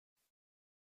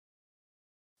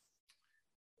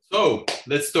So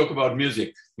let's talk about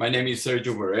music. My name is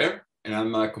Sergio Barrer, and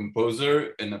I'm a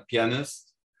composer and a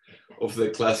pianist of the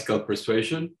classical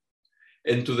persuasion.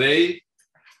 And today,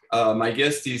 my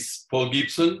guest is Paul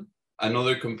Gibson,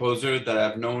 another composer that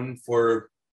I've known for,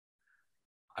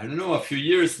 I don't know, a few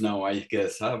years now, I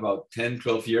guess, about 10,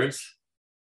 12 years.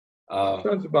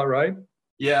 Sounds about right.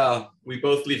 Yeah, we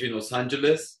both live in Los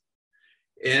Angeles.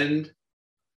 And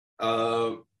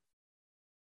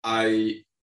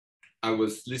I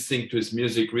was listening to his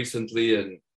music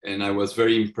recently and I was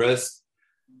very impressed.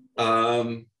 Let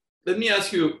me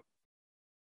ask you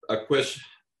a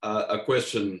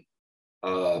question,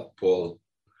 Paul.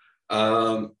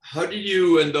 How did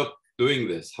you end up doing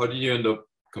this? How did you end up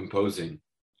composing?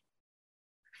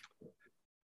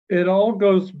 It all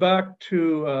goes back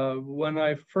to when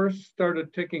I first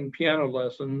started taking piano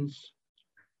lessons.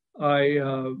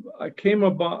 I came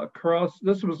across,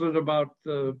 this was at about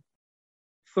the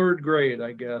third grade,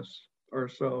 I guess, or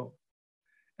so.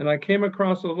 And I came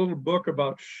across a little book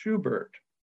about Schubert.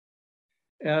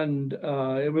 And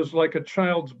it was like a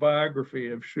child's biography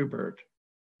of Schubert.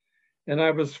 And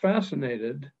I was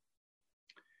fascinated.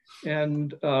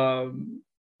 And I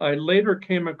later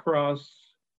came across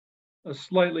a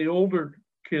slightly older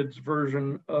kid's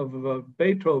version of a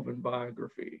Beethoven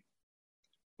biography,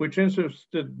 which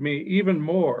interested me even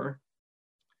more.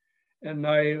 And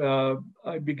I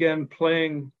began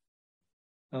playing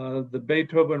the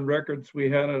Beethoven records we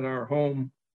had in our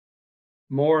home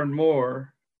more and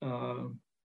more.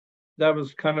 That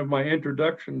was kind of my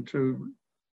introduction to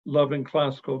loving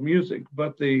classical music.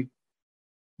 But the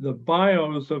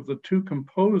bios of the two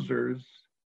composers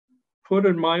put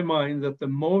in my mind that the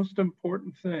most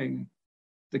important thing,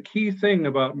 the key thing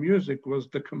about music was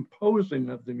the composing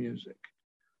of the music,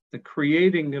 the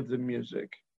creating of the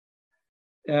music.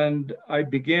 And I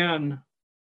began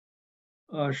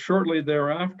shortly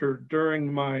thereafter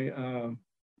during my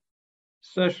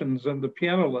sessions and the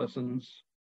piano lessons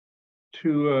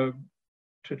to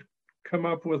come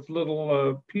up with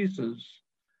little pieces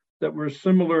that were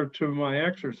similar to my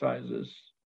exercises.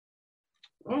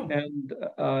 Oh. And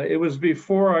it was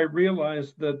before I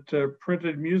realized that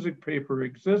printed music paper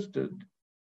existed.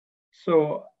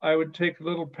 So I would take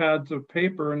little pads of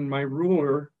paper and my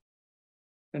ruler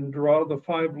and draw the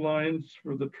 5 lines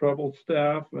for the treble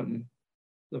staff and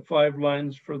the 5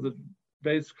 lines for the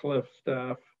bass clef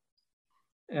staff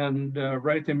and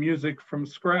write the music from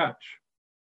scratch.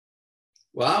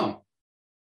 Wow,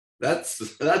 that's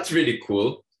really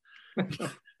cool.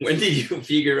 When did you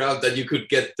figure out that you could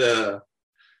get the,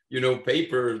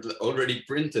 paper already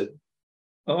printed?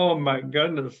 Oh my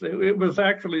goodness. It was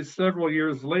actually several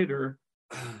years later.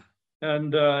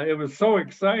 And it was so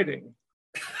exciting.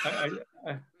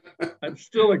 I'm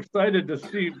still excited to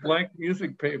see blank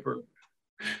music paper.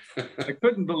 I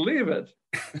couldn't believe it.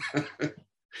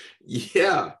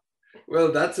 Yeah.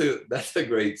 Well, that's a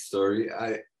great story.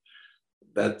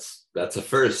 That's a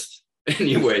first.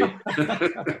 Anyway.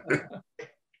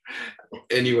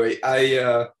 Anyway,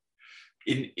 I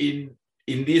in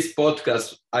this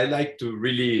podcast, I like to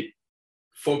really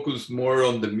focus more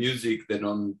on the music than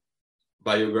on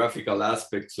biographical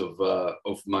aspects of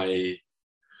my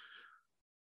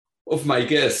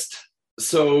guest.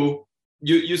 So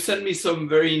you sent me some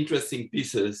very interesting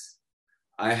pieces.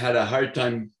 I had a hard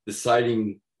time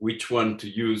deciding which one to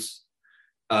use.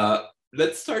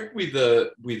 Let's start with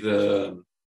the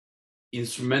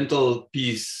instrumental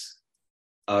piece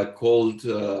called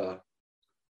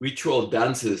Ritual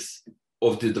Dances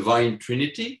of the Divine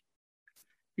Trinity.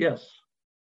 Yes.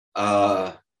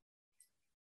 Can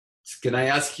I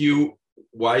ask you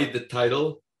why the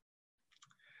title?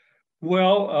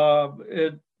 Well,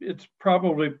 it's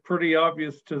probably pretty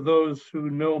obvious to those who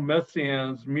know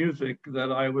Messiaen's music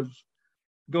that I was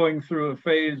going through a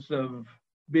phase of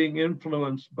being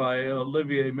influenced by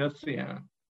Olivier Messiaen.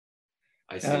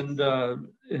 I see. And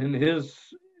in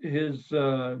his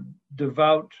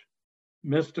devout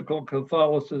mystical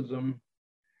Catholicism,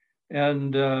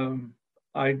 and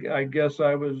I guess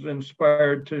I was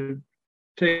inspired to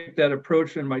take that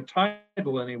approach in my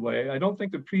title anyway. I don't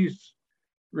think the piece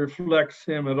reflects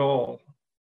him at all.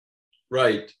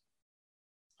 Right.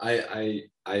 I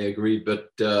agree,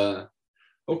 but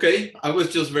okay. I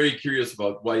was just very curious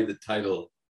about why the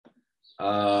title.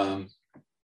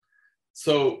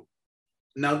 So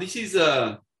now this is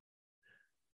a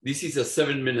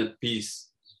 7-minute piece.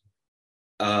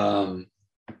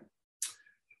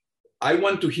 I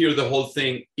want to hear the whole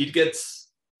thing. It gets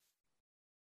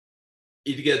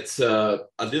a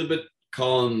little bit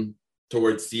calm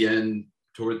towards the end.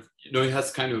 It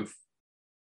has kind of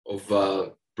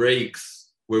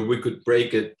breaks where we could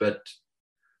break it, but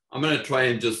I'm gonna try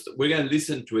and we're gonna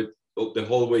listen to it the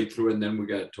whole way through, and then we're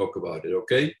gonna talk about it.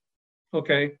 Okay.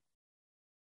 Okay.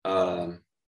 I'm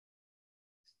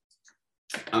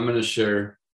gonna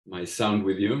share my sound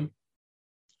with you.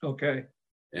 Okay.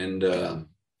 And then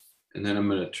I'm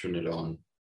gonna turn it on.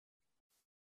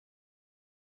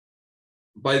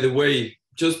 By the way,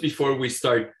 just before we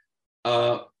start,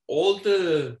 all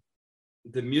the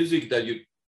music that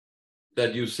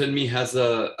you send me has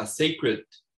a sacred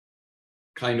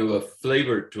kind of a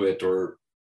flavor to it, or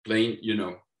plain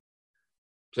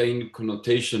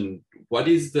connotation. What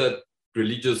is the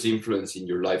religious influence in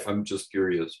your life? I'm just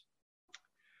curious.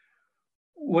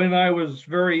 When I was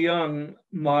very young,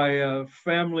 my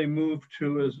family moved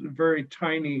to a very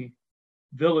tiny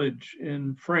village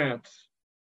in France.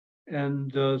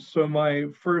 And so my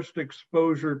first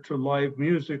exposure to live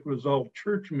music was all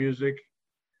church music,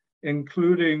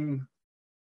 including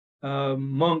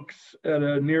monks at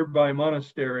a nearby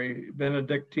monastery,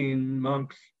 Benedictine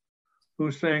monks,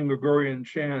 who sang Gregorian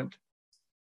chant.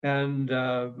 And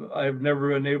I've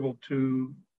never been able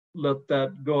to let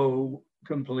that go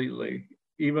completely,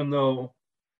 even though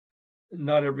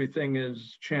not everything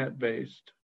is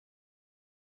chant-based.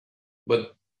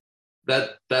 But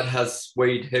that has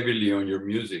weighed heavily on your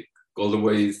music all the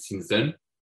way since then?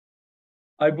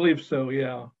 I believe so,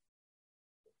 yeah.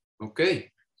 Okay.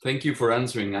 Thank you for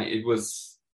answering. I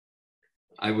was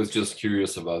just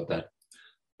curious about that.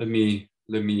 Let me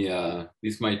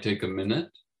this might take a minute.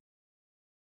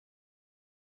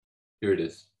 Here it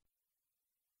is.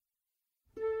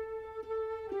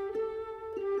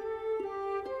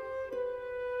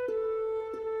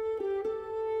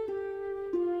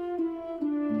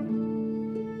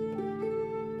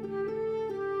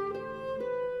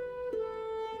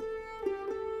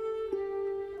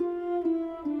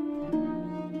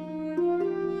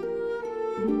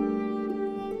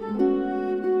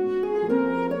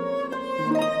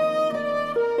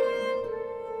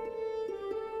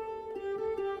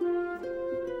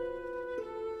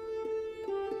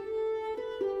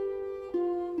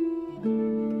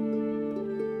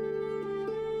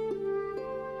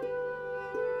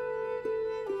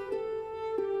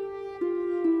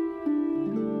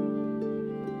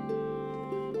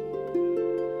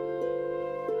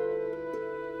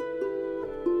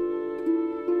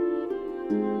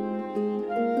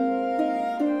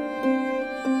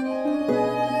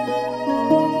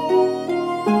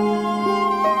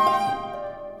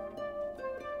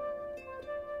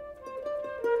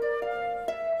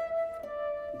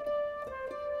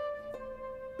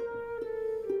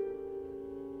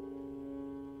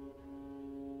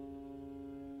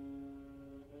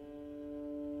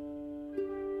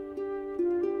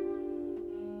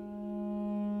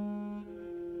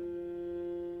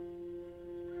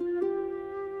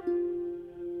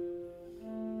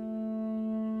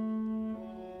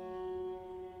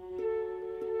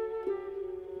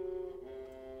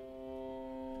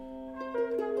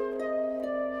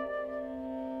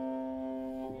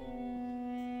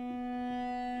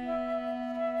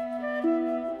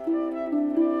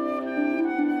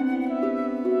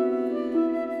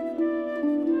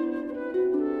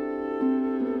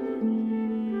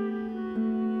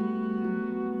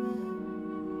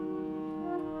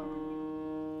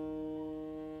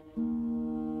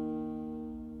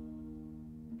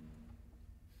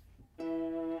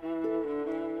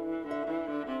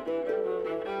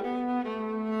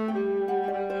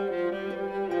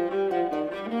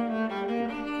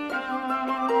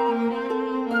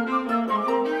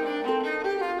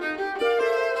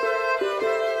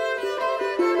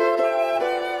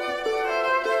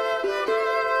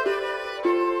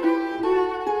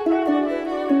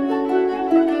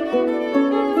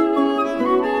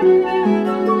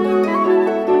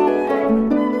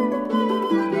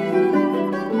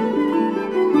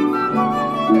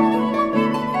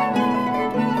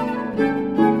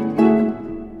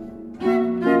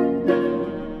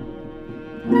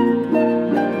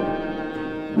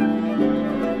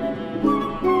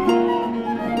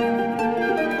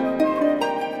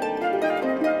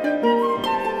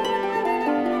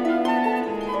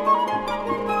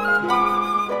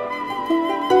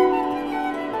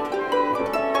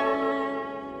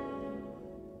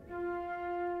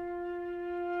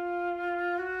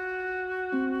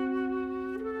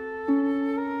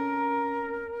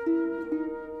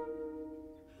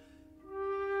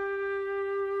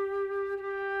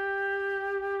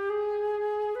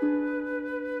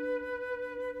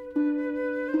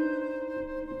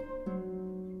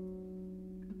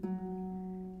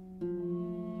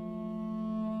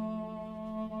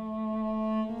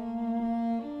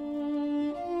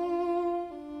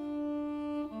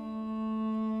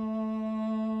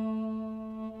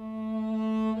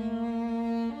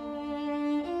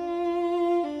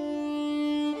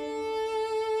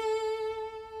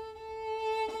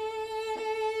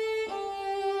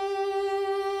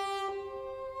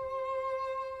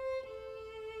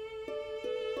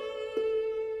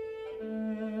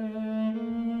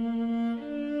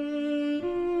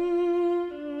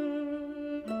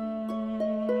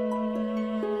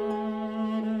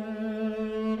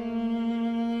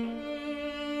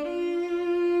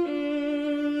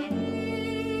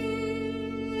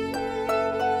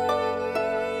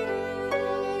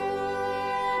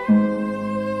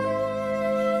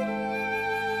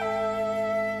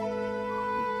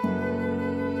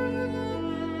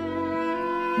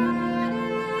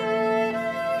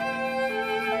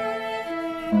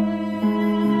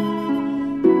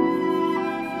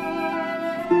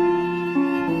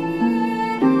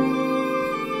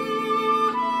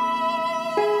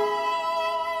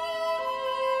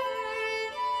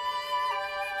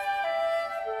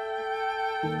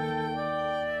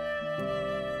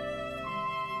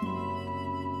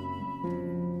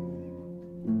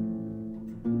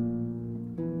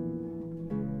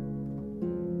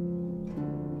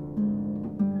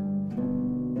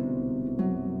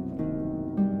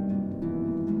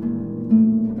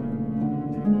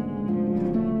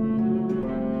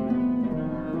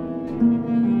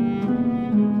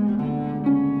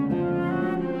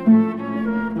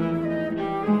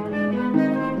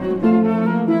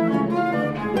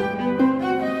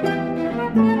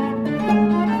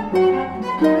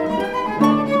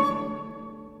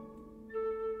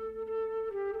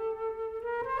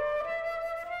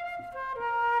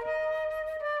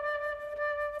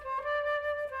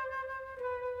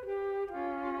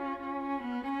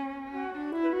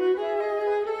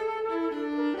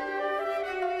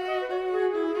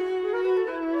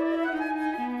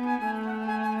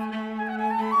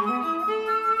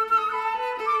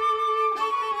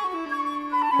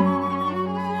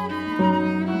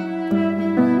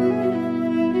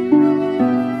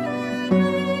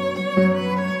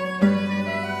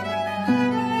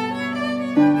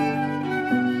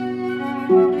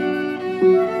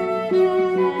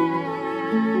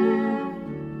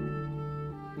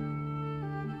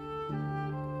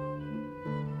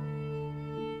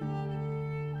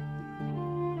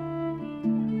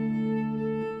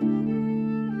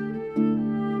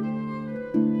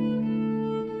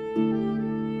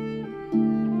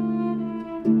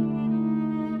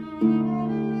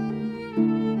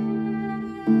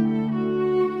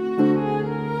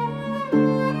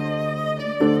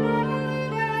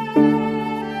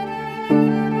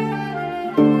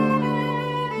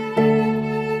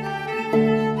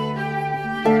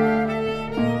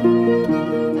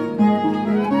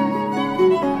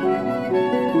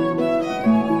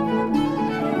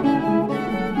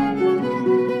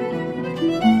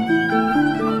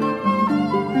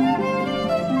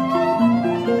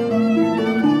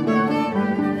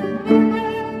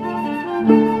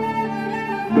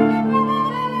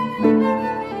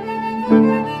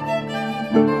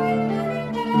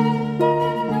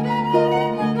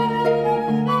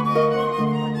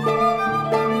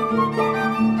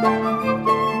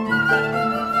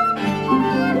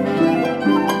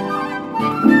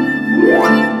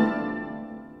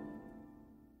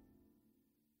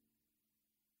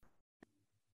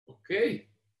 Okay,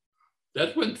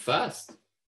 that went fast.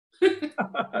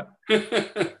 I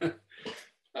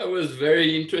was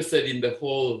very interested in the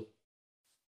whole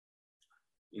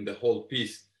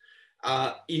piece.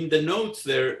 In the notes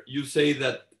there, you say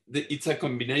that it's a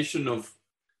combination of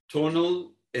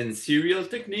tonal and serial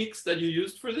techniques that you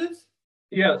used for this?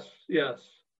 Yes, yes.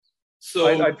 So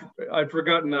I'd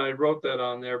forgotten I wrote that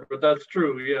on there, but that's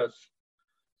true. Yes.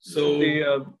 So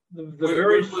the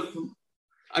where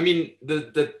I mean,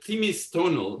 the theme is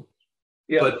tonal,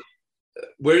 yeah. But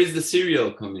where is the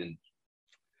serial come in?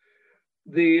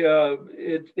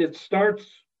 It starts.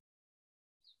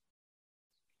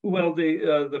 Well,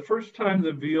 the first time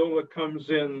the viola comes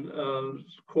in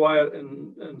quiet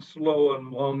and slow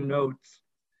and long notes,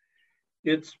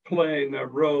 it's playing a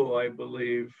row, I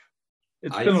believe.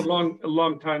 It's been a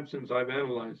long time since I've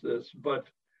analyzed this, but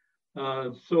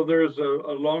so there's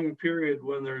a long period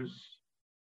when there's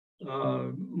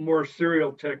more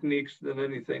serial techniques than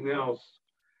anything else.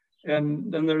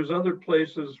 And then there's other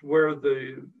places where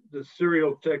the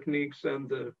serial techniques and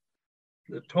the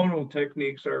tonal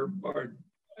techniques are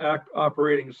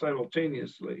operating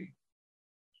simultaneously.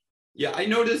 Yeah, I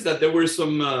noticed that there were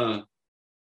some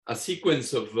a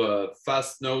sequence of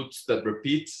fast notes that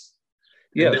repeats.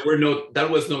 Yes. And there were that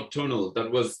was not tonal.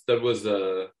 That was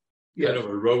kind of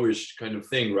a rowish kind of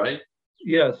thing, right?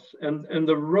 Yes, and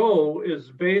the row is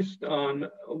based on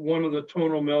one of the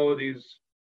tonal melodies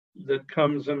that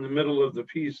comes in the middle of the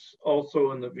piece,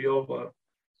 also in the viola,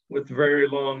 with very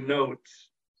long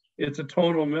notes. It's a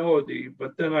tonal melody,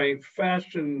 but then I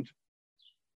fashioned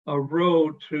a row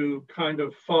to kind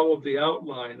of follow the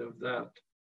outline of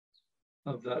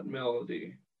that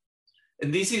melody.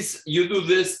 And this is, you do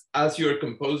this as you're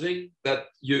composing,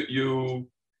 that you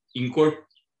incorporate.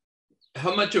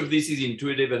 How much of this is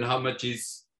intuitive and how much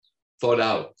is thought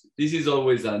out? This is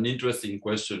always an interesting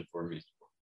question for me.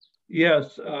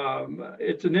 Yes,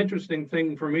 it's an interesting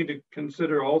thing for me to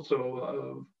consider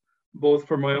also, both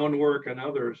for my own work and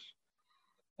others.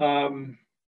 I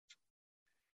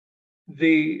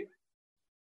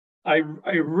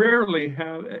rarely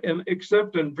have, and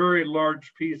except in very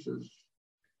large pieces,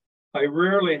 I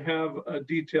rarely have a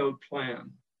detailed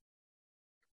plan.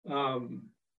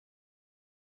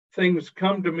 Things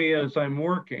come to me as I'm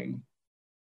working,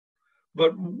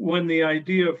 but when the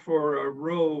idea for a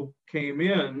row came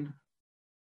in,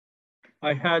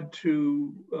 I had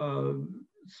to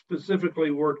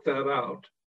specifically work that out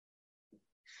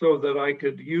so that I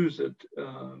could use it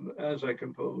as I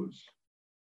compose.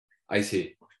 I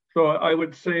see. So I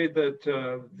would say that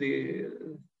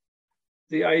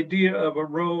the idea of a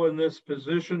row in this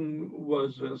position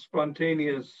was a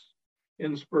spontaneous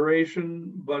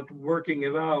inspiration, but working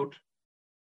it out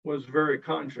was very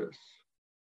conscious.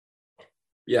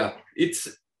 Yeah, it's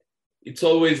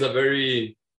always a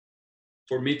very,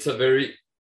 for me, it's a very,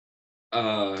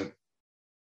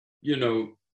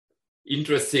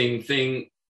 interesting thing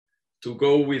to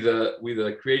go with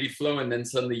a creative flow, and then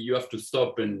suddenly you have to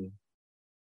stop. And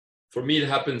for me, it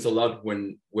happens a lot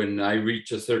when I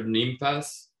reach a certain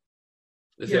impasse.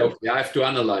 I say, okay, I have to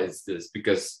analyze this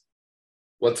because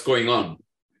what's going on?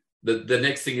 The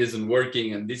next thing isn't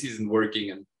working, and this isn't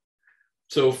working. And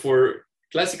so for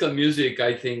classical music,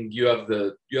 I think you have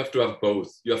to have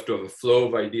both. You have to have a flow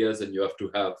of ideas, and you have to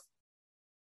have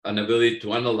an ability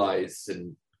to analyze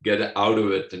and get out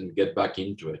of it and get back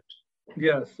into it.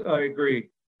 Yes, I agree.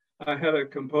 I had a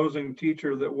composing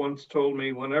teacher that once told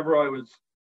me whenever I was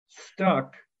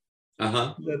stuck,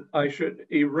 that I should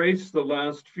erase the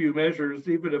last few measures,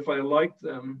 even if I liked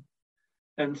them,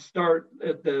 and start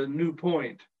at the new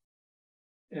point.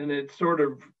 And it sort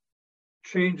of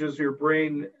changes your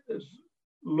brain as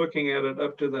looking at it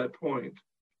up to that point.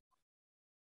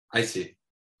 I see.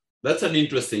 That's an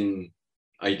interesting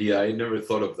idea. I never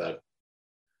thought of that.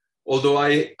 Although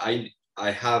I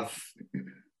have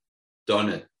done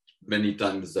it many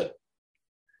times. That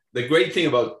the great thing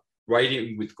about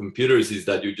writing with computers is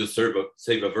that you just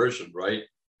save a version, right?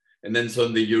 And then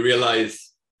suddenly you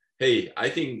realize, hey, I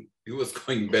think it was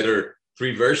going better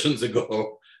 3 versions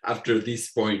ago after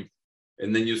this point.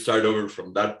 And then you start over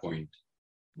from that point.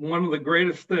 One of the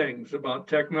greatest things about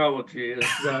technology is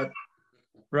that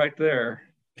right there.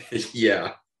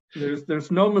 Yeah.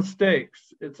 There's no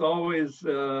mistakes. It's always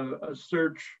a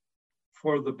search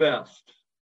for the best.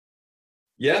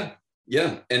 Yeah.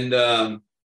 And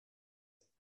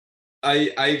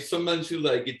I sometimes feel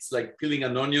like it's like peeling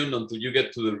an onion until you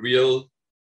get to the real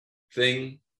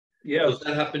thing. Yes. Does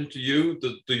that happen to you?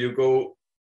 Do you go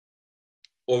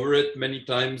over it many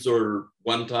times or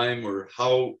one time, or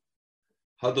how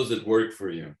does it work for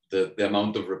you? The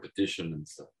amount of repetition and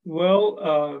stuff. Well,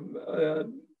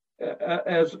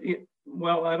 as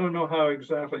well, I don't know how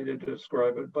exactly to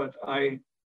describe it, but I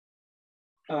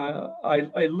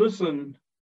listen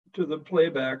to the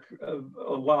playback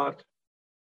a lot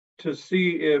to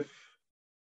see if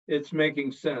it's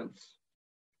making sense.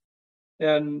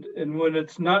 And when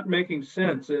it's not making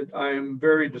sense, I am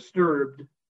very disturbed,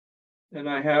 and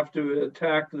I have to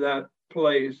attack that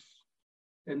place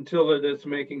until it is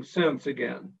making sense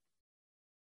again,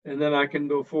 and then I can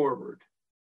go forward.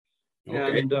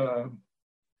 Okay.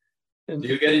 And do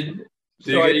you get it?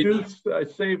 I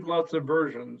save lots of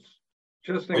versions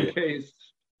just in case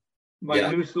my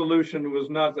new solution was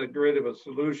not that great of a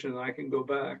solution. I can go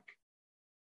back.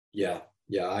 Yeah,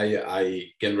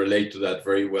 I can relate to that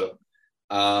very well.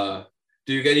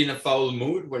 Do you get in a foul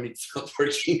mood when it's not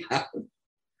working out?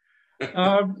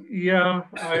 Yeah,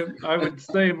 I would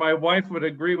say my wife would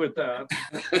agree with that.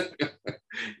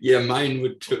 Yeah, mine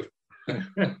would too.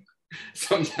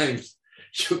 Sometimes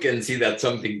you can see that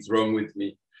something's wrong with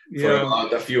me for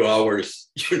about a few hours,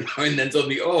 and then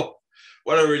suddenly, oh,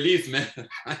 what a relief, man.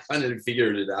 I finally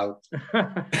figured it out.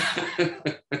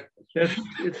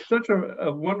 It's such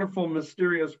a wonderful,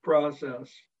 mysterious process.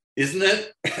 Isn't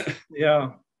it?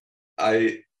 Yeah.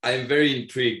 I'm very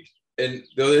intrigued. And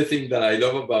the other thing that I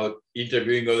love about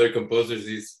interviewing other composers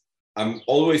is I'm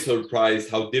always surprised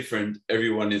how different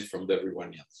everyone is from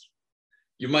everyone else.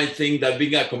 You might think that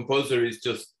being a composer is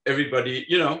just everybody,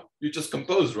 you just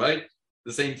compose, right?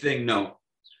 The same thing. No,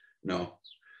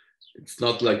 it's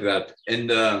not like that. And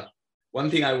one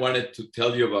thing I wanted to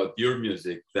tell you about your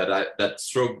music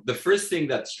the first thing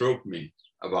that struck me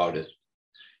about it,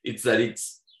 it's that it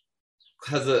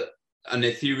has an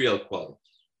ethereal quality.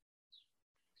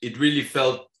 It really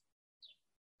felt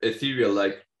ethereal.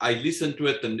 Like I listened to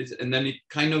it and then it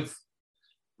kind of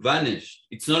vanished.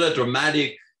 It's not a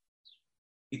dramatic,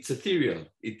 it's ethereal.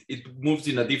 It moves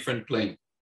in a different plane.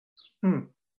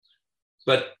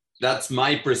 But that's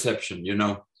my perception,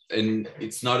 and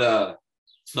it's not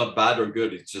bad or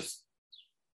good. It's just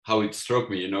how it struck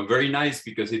me, very nice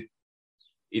because it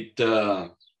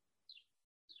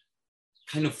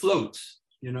kind of floats,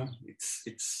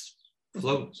 it's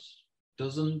floats.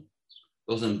 Doesn't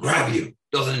grab you,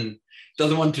 doesn't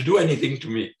want to do anything to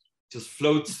me, just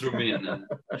floats through me. And then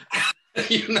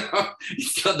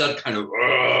it's not that kind of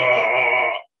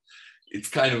it's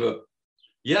kind of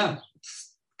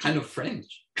it's kind of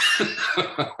French.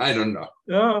 I don't know.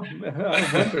 Yeah, I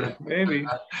wonder, maybe.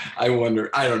 I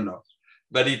don't know,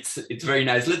 but it's very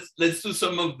nice. Let's do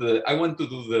some of I want to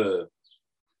do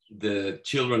the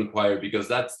children choir because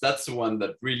that's the one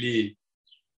that really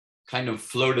kind of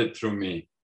floated through me,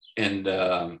 and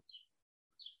I'm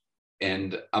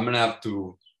gonna have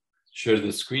to share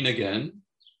the screen again.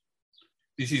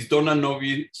 This is Dona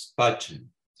Nobis Pacem.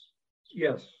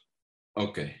 Yes.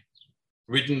 Okay,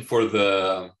 written for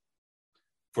the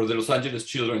Los Angeles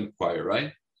Children Choir,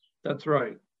 right? That's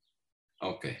right.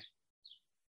 Okay,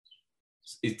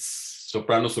 it's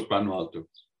soprano alto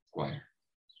choir.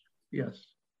 Yes.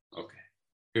 Okay,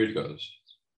 here it goes.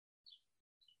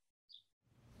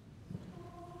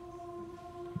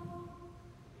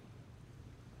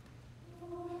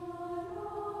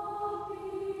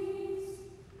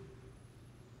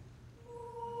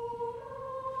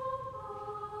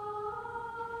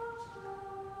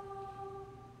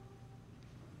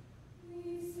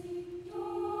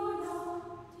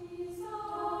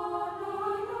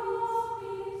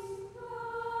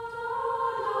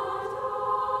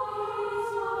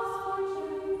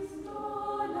 Stop.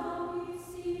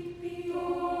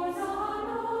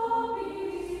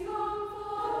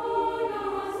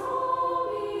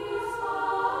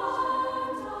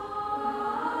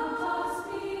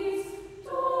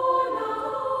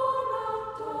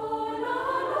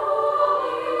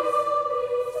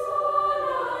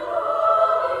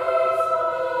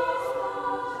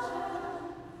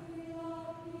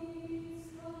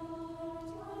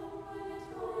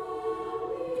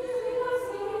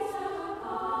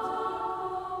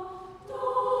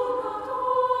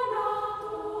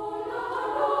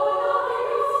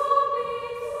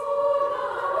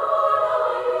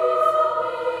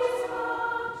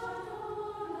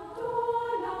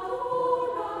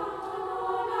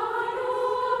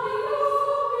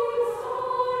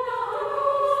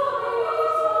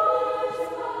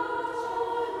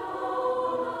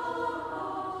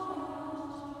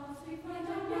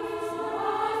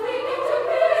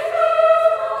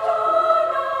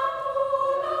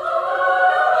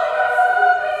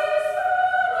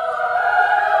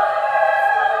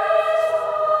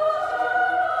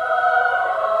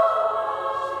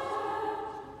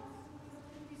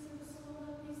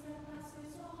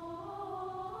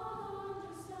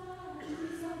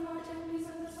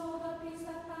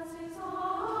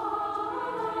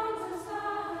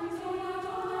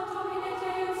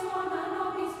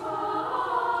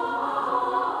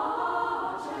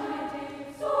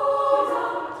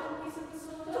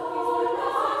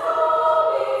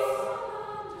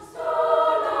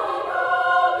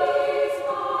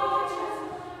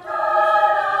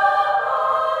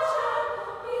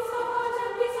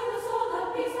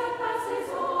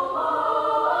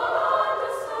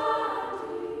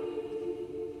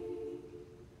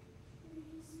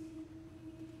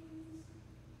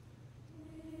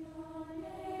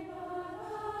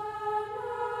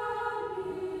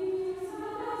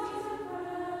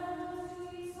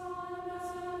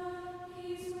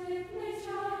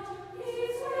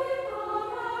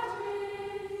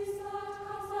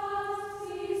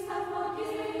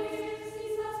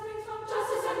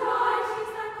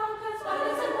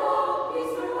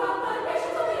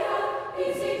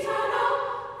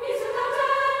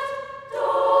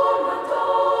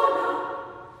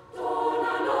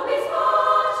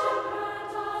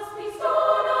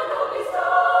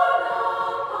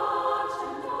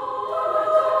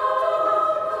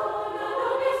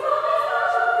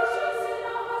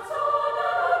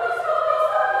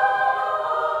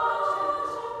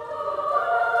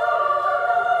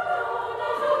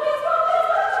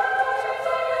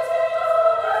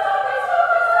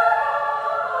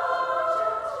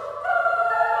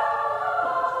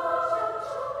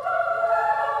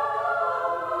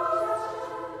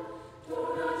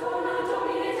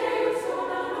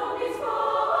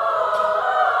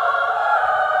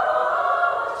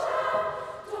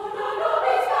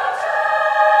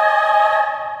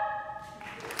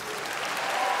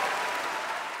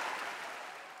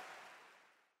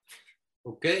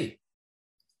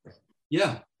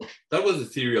 Yeah, that was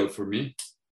ethereal for me.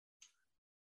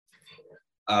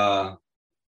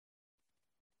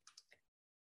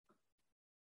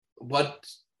 What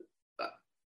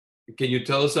can you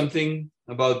tell us something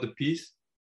about the piece?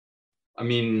 I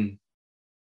mean,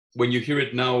 when you hear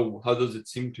it now, how does it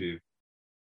seem to you?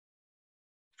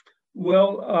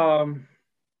 Well,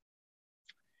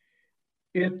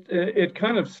 it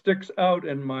kind of sticks out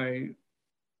in my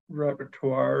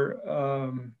repertoire,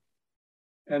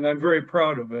 and I'm very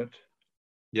proud of it.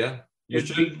 Yeah, you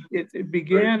should. It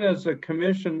began as a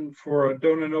commission for a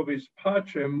Dona Nobis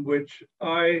Pacem, which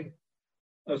I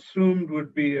assumed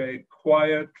would be a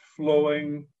quiet,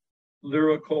 flowing,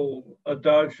 lyrical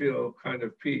adagio kind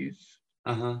of piece,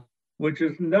 which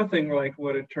is nothing like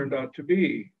what it turned out to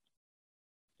be.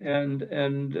 And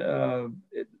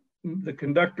the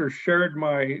conductor shared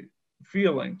my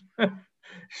feeling.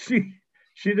 she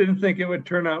didn't think it would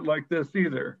turn out like this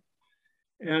either,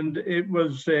 and it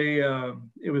was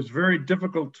very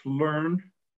difficult to learn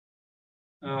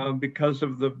because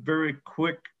of the very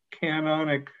quick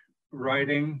canonic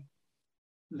writing.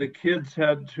 The kids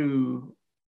had to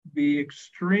be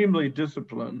extremely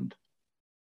disciplined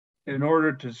in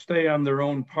order to stay on their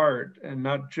own part and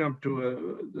not jump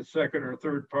to the second or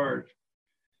third part.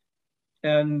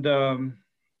 And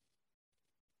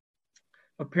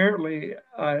apparently,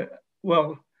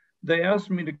 they asked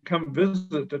me to come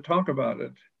visit to talk about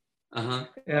it.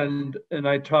 And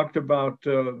I talked about,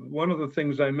 one of the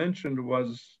things I mentioned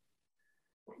was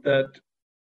that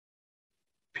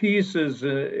peace is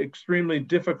extremely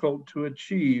difficult to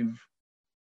achieve,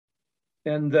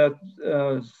 and that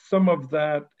some of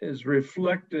that is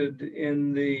reflected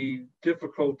in the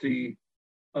difficulty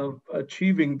of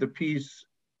achieving the peace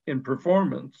in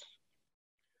performance.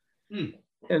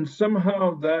 And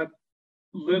somehow that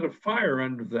lit a fire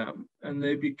under them, and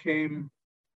they became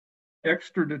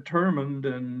extra determined,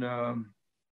 and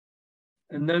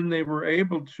then they were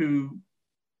able to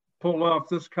pull off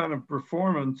this kind of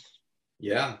performance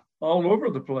all over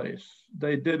the place.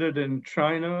 They did it in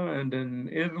China and in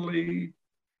Italy,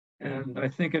 and I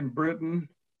think in Britain.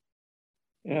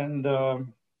 And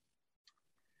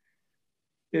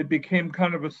it became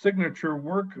kind of a signature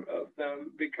work of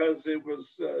them because it was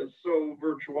so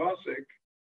virtuosic,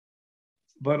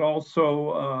 but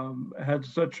also had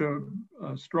such a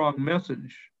strong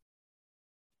message.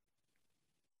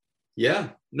 Yeah,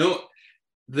 no,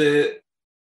 the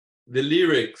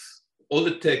lyrics, all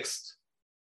the text,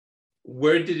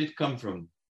 where did it come from,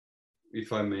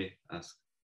 if I may ask?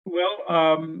 Well,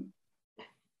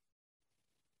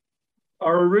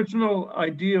 our original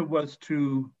idea was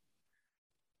to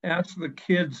ask the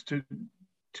kids to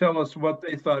tell us what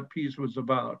they thought peace was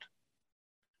about.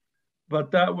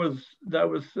 But that was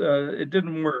it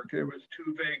didn't work. It was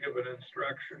too vague of an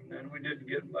instruction, and we didn't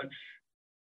get much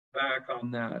back on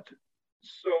that.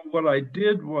 So what I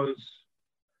did was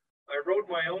I wrote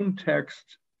my own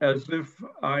text as if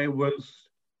I was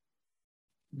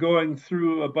going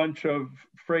through a bunch of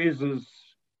phrases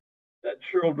that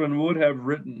children would have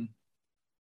written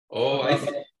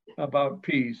about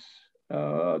peace.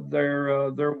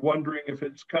 They're wondering if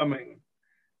it's coming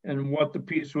and what the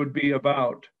peace would be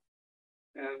about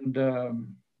and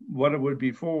what it would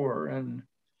be for. And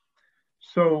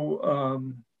so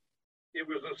it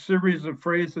was a series of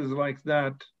phrases like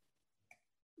that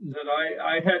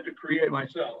I had to create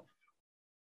myself.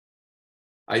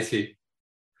 I see.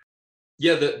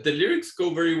 Yeah, the lyrics go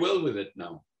very well with it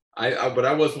now. But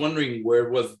I was wondering what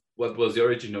was the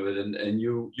origin of it, and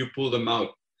you pulled them out.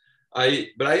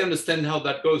 But I understand how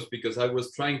that goes, because I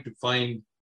was trying to find.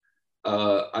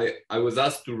 I was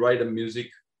asked to write a music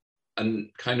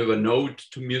and kind of a note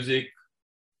to music,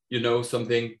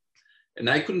 something, and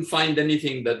I couldn't find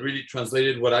anything that really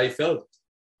translated what I felt.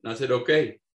 And I said,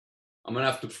 okay, I'm gonna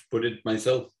have to put it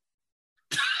myself.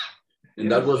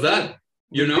 And that was that.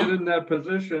 You get in that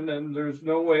position, and there's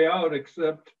no way out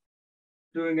except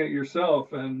doing it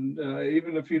yourself. And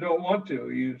even if you don't want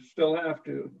to, you still have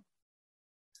to.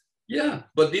 Yeah,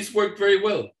 but this worked very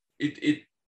well.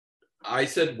 I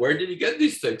said, where did you get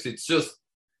these texts? It's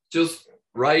just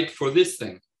right for this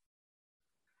thing,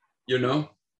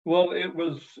 Well,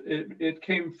 it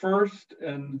came first,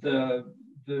 and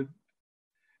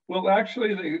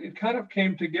actually, it kind of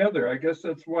came together. I guess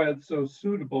that's why it's so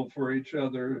suitable for each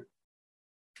other.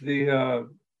 That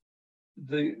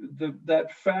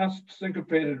fast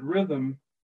syncopated rhythm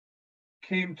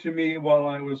came to me while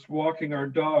I was walking our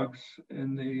dogs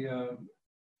in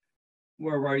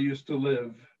where I used to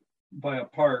live by a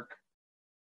park,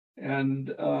 and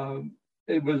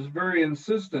it was very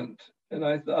insistent. And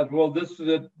I thought, well, this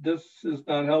is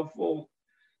not helpful.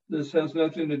 this has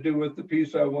nothing to do with the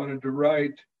piece I wanted to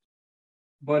write,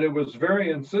 but it was very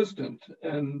insistent.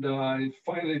 And I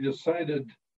finally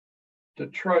decided to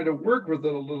try to work with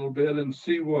it a little bit and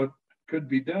see what could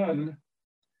be done.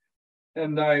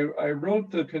 And I wrote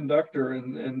the conductor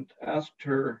and asked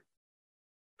her,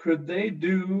 could they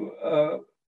do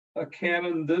a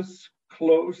canon this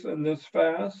close and this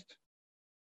fast?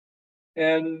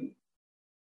 And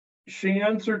she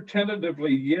answered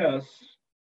tentatively yes,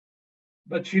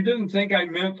 but she didn't think I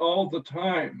meant all the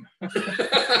time.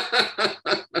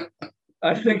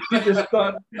 I think she just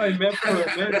thought I meant for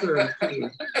a measure or two.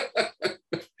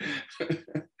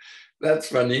 That's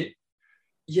funny.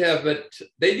 Yeah, but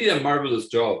they did a marvelous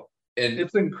job. And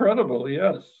it's incredible,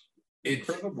 yes. It's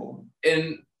incredible.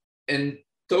 And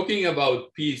talking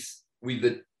about peace with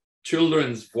the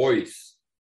children's voice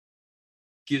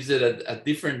gives it a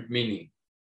different meaning.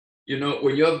 You know,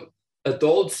 when you have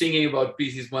adults singing about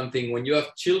peace is one thing. When you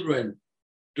have children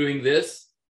doing this,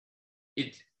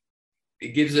 it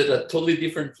gives it a totally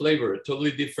different flavor, a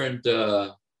totally different,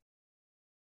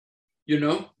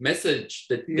 message.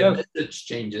 The message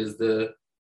changes, the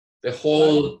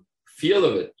whole feel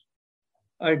of it.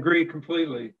 I agree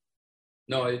completely.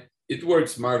 No, it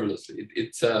works marvelously.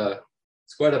 It's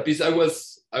quite a piece. I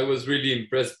was really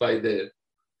impressed by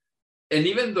and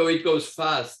even though it goes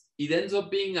fast, it ends up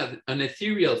being an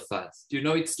ethereal fast. You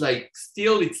know, it's like,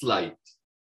 still it's light.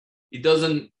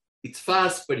 It's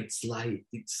fast, but it's light.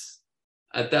 It's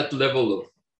at that level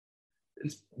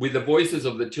with the voices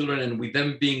of the children and with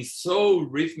them being so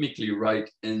rhythmically right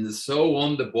and so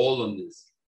on the ball on this.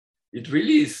 It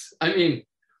really is. I mean,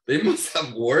 they must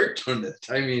have worked on it.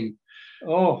 I mean.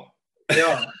 Oh,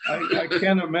 yeah, I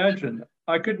can't imagine.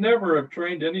 I could never have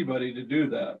trained anybody to do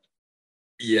that.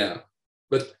 Yeah.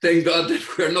 But thank God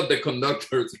that we're not the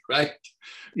conductors, right?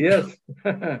 Yes.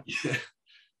 Yeah.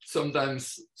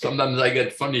 Sometimes I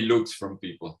get funny looks from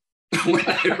people when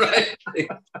I write.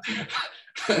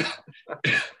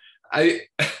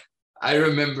 I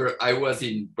remember I was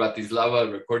in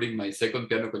Bratislava recording my second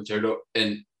piano concerto,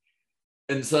 and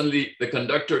suddenly the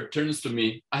conductor turns to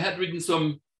me. I had written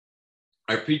some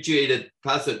arpeggiated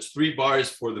passage, 3 bars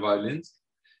for the violins,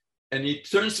 and he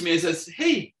turns to me and says,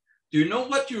 "Hey, do you know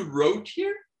what you wrote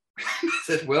here?" I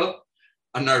said, "Well,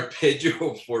 an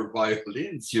arpeggio for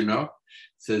violins, you know."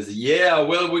 Says, "Yeah,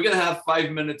 well, we're going to have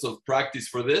 5 minutes of practice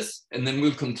for this, and then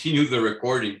we'll continue the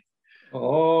recording."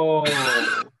 Oh.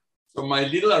 So my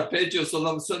little arpeggios all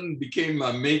of a sudden became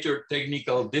a major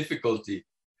technical difficulty,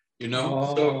 you know?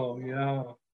 Oh, so, yeah.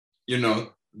 You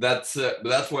know, that's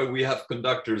why we have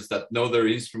conductors that know their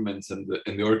instruments and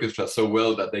the orchestra so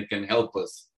well that they can help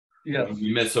us. Yes. When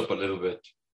we mess up a little bit.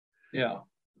 Yeah.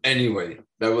 Anyway,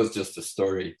 that was just a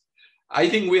story. I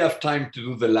think we have time to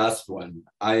do the last one.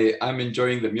 I'm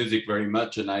enjoying the music very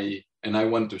much, and I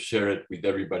want to share it with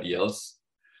everybody else.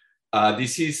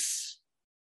 This is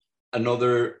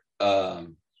another.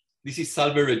 This is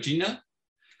Salve Regina.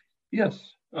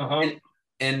 Yes. Uh-huh.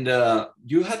 And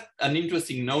you had an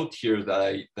interesting note here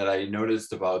that I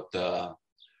noticed about.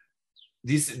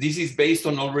 This is based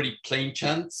on already plain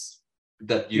chants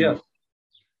that you. Yes.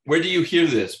 Where do you hear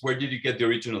this? Where did you get the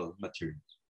original material?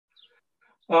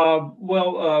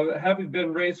 Having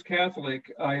been raised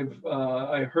Catholic,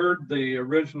 I heard the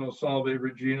original Salve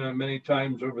Regina many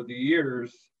times over the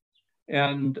years,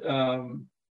 and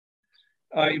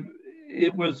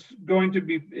it was going to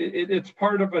be. It's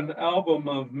part of an album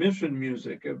of mission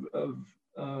music, of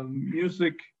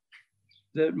music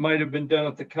that might have been done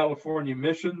at the California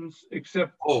missions,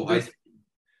 except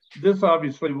this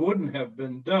obviously wouldn't have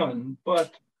been done,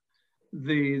 but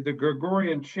the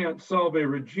Gregorian chant Salve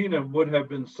Regina would have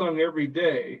been sung every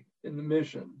day in the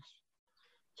missions.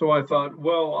 So I thought,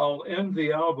 well, I'll end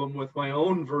the album with my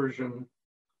own version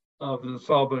of the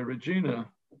Salve Regina.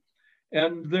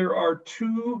 And there are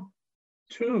 2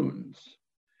 tunes.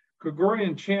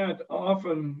 Gregorian chant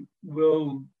often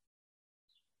will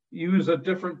use a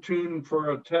different tune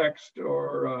for a text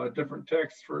or a different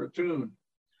text for a tune.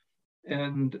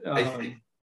 And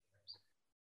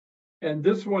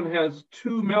this one has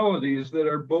 2 melodies that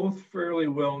are both fairly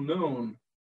well known.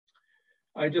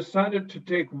 I decided to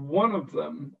take one of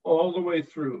them all the way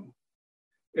through.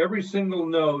 Every single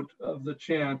note of the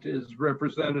chant is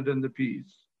represented in the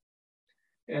piece.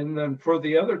 And then for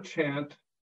the other chant,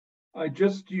 I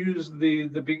just used the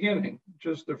beginning,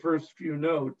 just the first few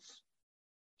notes.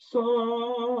 Salve,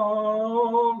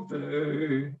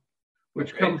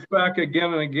 which comes back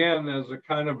again and again as a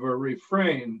kind of a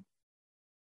refrain,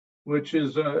 which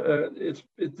is it's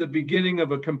the beginning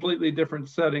of a completely different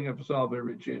setting of Salve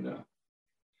Regina.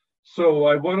 So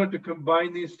I wanted to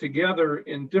combine these together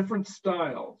in different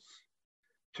styles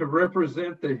to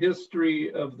represent the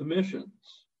history of the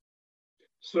missions.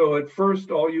 So at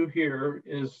first, all you hear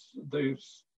is the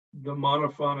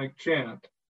monophonic chant.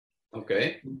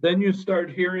 Okay. Then you start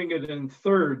hearing it in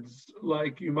thirds,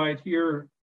 like you might hear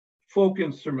folk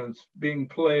instruments being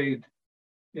played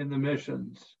in the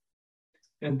missions.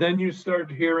 And then you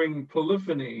start hearing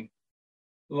polyphony,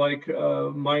 like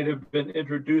might have been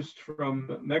introduced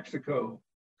from Mexico.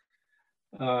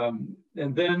 And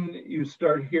then you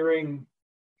start hearing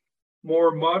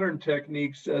more modern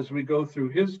techniques as we go through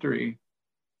history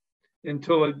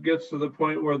until it gets to the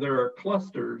point where there are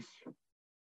clusters.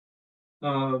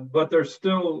 But they're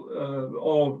still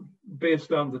all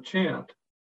based on the chant.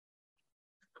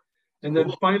 And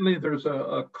then finally, there's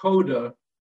a coda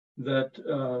that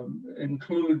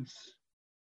includes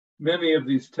many of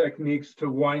these techniques to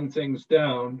wind things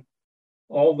down,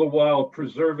 all the while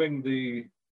preserving the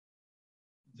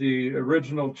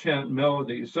original chant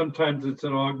melody. Sometimes it's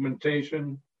an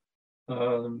augmentation,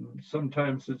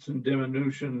 sometimes it's in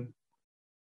diminution,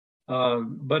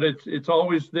 but it's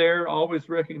always there, always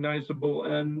recognizable.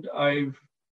 And I've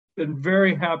been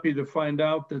very happy to find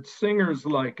out that singers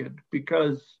like it,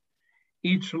 because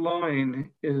each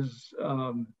line is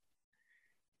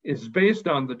based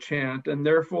on the chant and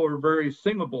therefore very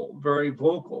singable, very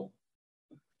vocal.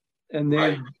 And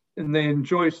they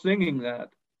enjoy singing that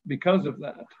because of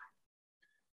that.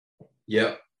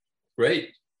 Yeah,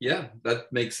 great. Yeah,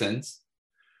 that makes sense.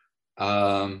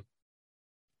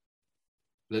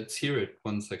 Let's hear it.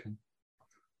 1 second.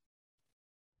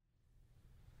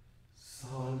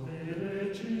 Salve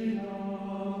Regina,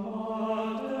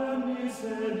 Mater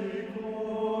misericordiae.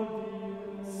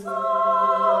 Salve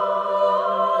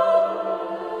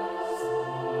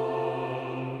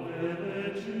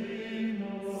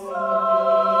Regina,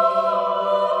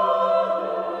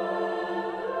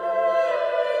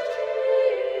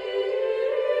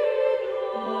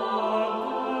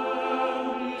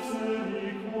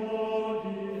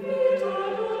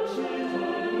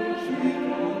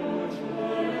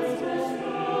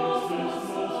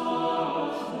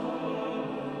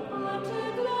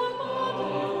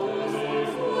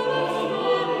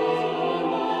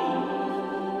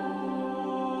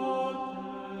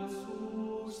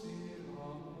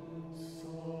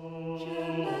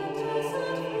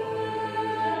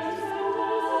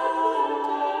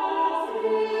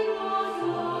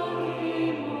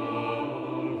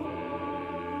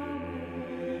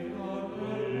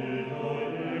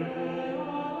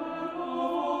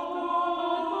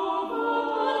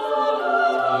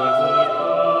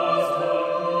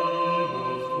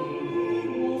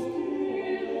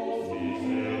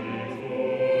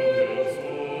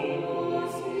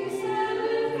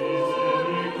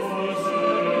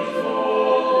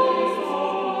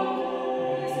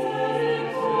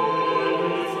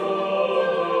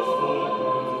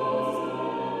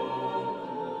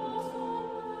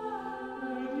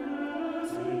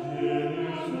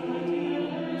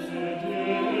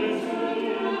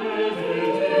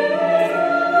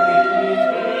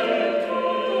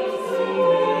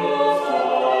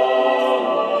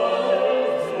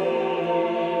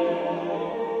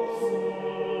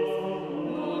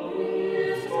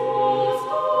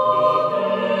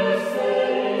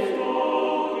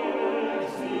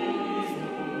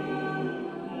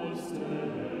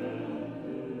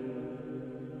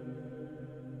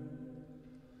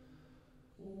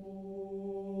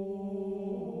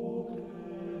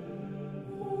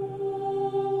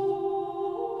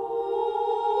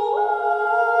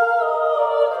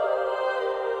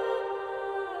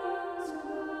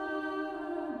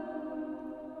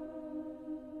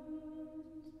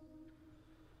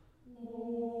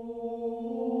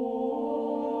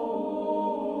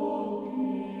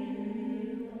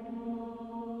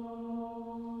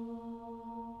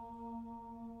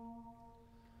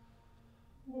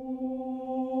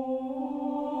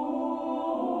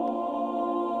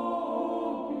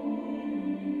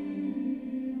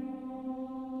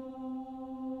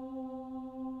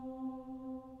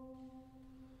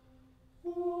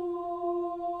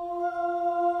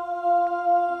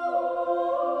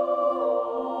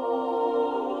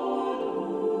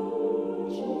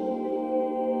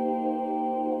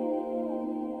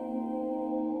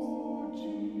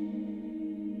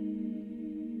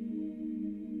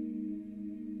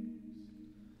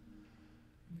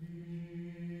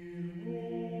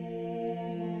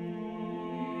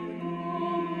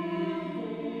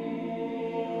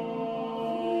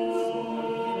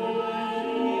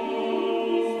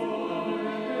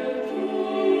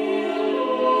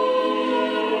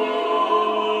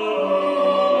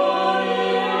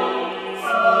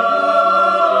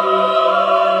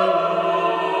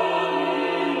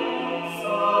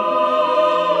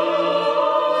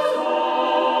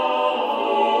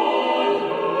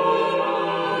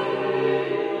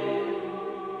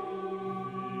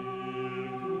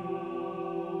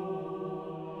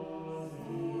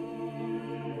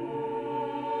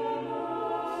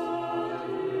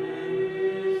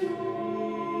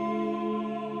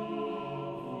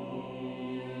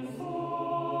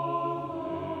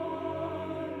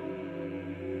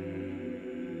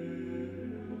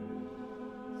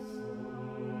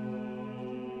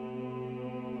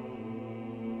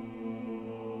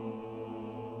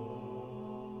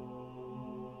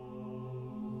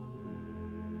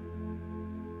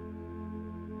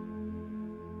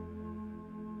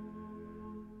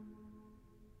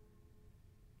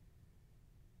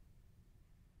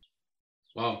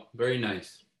 Wow, very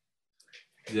nice.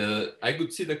 I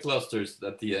could see the clusters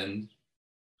at the end.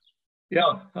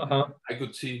 Yeah. I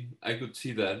could see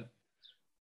that.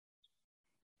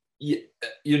 Yeah,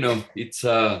 you know, it's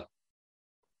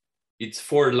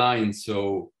 4 lines,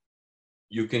 so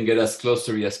you can get as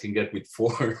clustery as can get with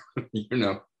four, you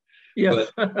know.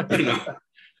 Yes. But you know,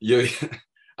 you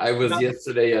I was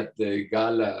yesterday at the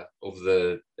gala of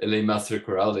the LA Master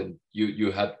Chorale, and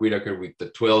you had Whitaker with the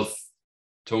 12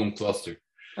 tone cluster.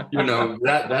 You know,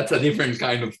 that's a different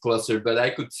kind of cluster, but I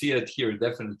could see it here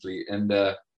definitely. And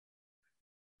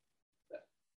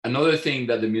another thing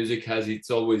that the music has, it's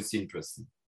always interesting.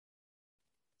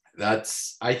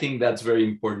 I think that's very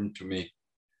important to me.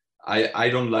 I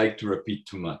don't like to repeat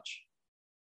too much.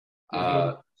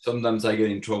 Sometimes I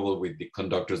get in trouble with the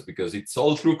conductors because it's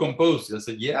all through composed. I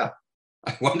said, yeah,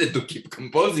 I wanted to keep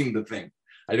composing the thing.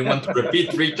 I didn't want to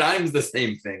repeat 3 times the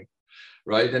same thing,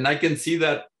 right? And I can see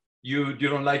that you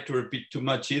don't like to repeat too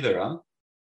much either, huh?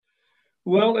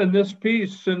 Well, in this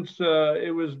piece, since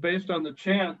it was based on the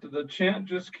chant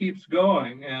just keeps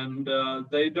going, and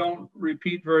they don't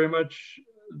repeat very much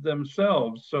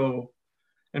themselves. So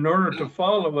in order to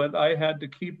follow it, I had to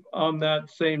keep on that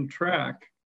same track.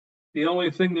 The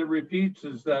only thing that repeats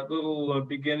is that little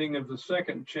beginning of the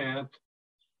second chant,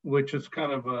 which is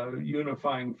kind of a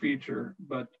unifying feature.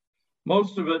 But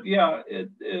most of it, yeah,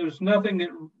 there's nothing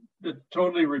that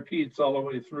totally repeats all the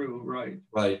way through, right?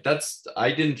 Right.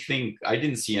 I didn't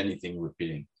see anything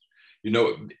repeating. You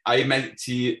know, I might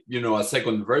see, you know, a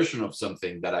second version of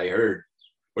something that I heard,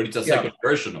 but it's a second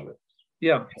version of it.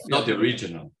 Yeah. It's not the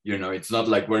original, you know, it's not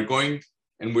like we're going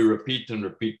and we repeat and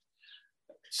repeat.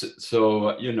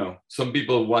 So you know, some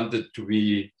people want it to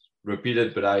be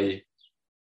repeated, but I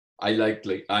like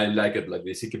it like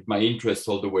this. It keeps my interest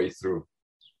all the way through,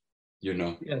 you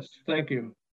know. Yes, thank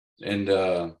you. And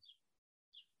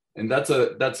that's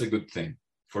a good thing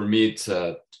for me. It's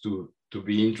to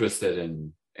be interested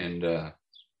and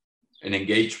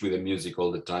engage with the music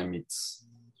all the time.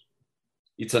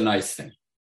 It's a nice thing.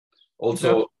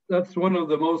 Also, that's one of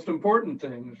the most important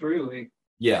things, really.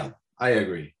 Yeah, I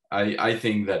agree. I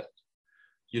think that,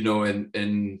 you know,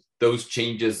 and those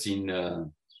changes in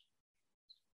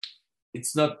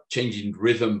it's not changing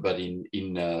rhythm, but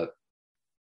in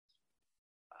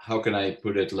how can I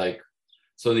put it, like,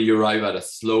 so that you arrive at a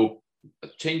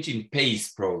change in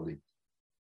pace, probably.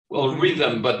 Well,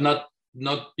 rhythm, but not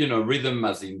you know, rhythm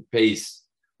as in pace.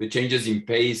 The changes in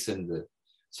pace and the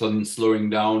sudden slowing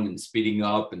down and speeding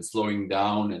up and slowing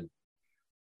down, and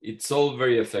it's all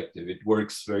very effective. It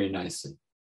works very nicely.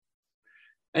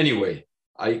 Anyway,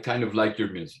 I kind of like your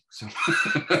music. So.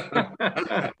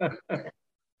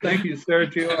 Thank you,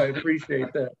 Sergio. I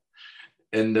appreciate that.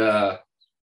 And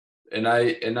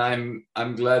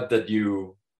I'm glad that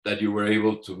you were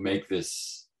able to make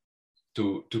this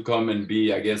to come and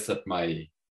be, I guess, at my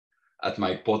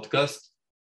podcast.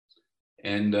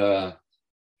 And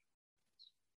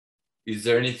is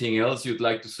there anything else you'd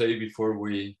like to say before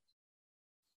we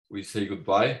say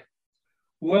goodbye?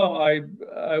 Well,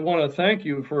 I want to thank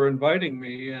you for inviting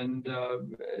me and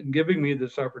giving me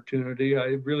this opportunity.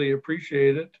 I really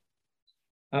appreciate it.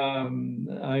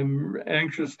 I'm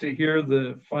anxious to hear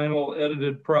the final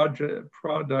edited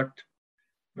product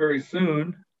very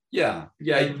soon. Yeah,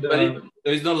 but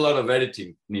there's not a lot of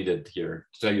editing needed here,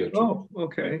 to tell you the truth. Oh,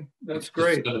 okay, that's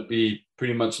great. It's going to be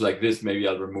pretty much like this. Maybe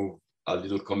I'll remove a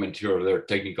little comment here or there,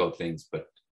 technical things, but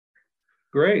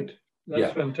great.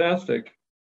 That's fantastic.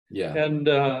 Yeah, and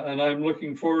I'm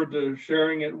looking forward to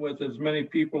sharing it with as many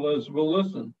people as will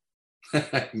listen.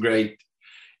 Great.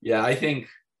 Yeah, I think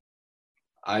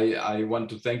I want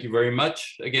to thank you very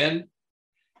much again,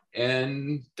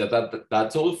 and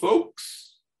that's all, folks.